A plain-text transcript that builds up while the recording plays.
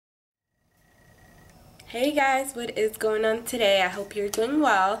Hey guys, what is going on today? I hope you're doing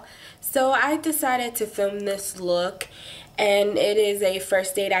well. So I decided to film this look, and it is a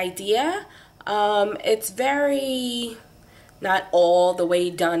first date idea. It's very not all the way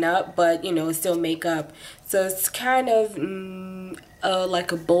done up, but you know, it's still makeup. So it's kind of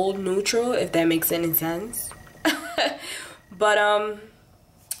like a bold neutral, if that makes any sense. But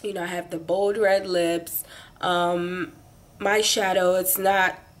you know, I have the bold red lips. My shadow, it's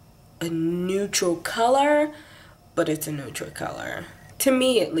not a neutral color, but it's a neutral color to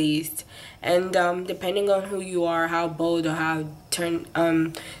me, at least. And depending on who you are, how bold or how tuned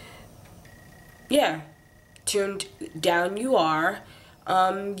down you are,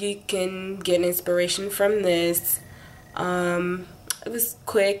 you can get inspiration from this. It was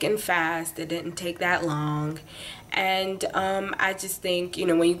quick and fast. It didn't take that long. And I just think, you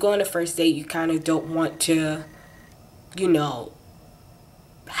know, when you go on a first date, you kind of don't want to, you know,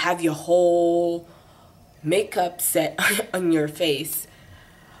 have your whole makeup set on your face.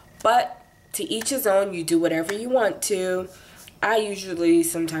 But to each his own. You do whatever you want to. I usually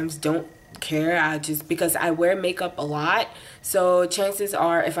sometimes don't care. I just, because I wear makeup a lot, so chances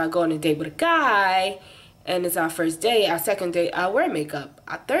are if I go on a date with a guy and it's our first date, our second date, I wear makeup,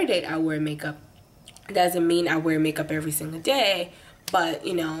 our third date, I wear makeup. It doesn't mean I wear makeup every single day, but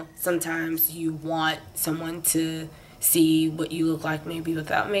you know, sometimes you want someone to see what you look like maybe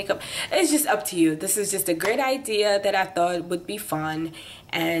without makeup. It's just up to you. This is just a great idea that I thought would be fun,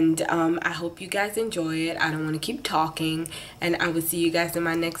 and I hope you guys enjoy it. I don't want to keep talking, and I will see you guys in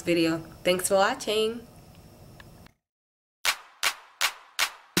my next video. Thanks for watching.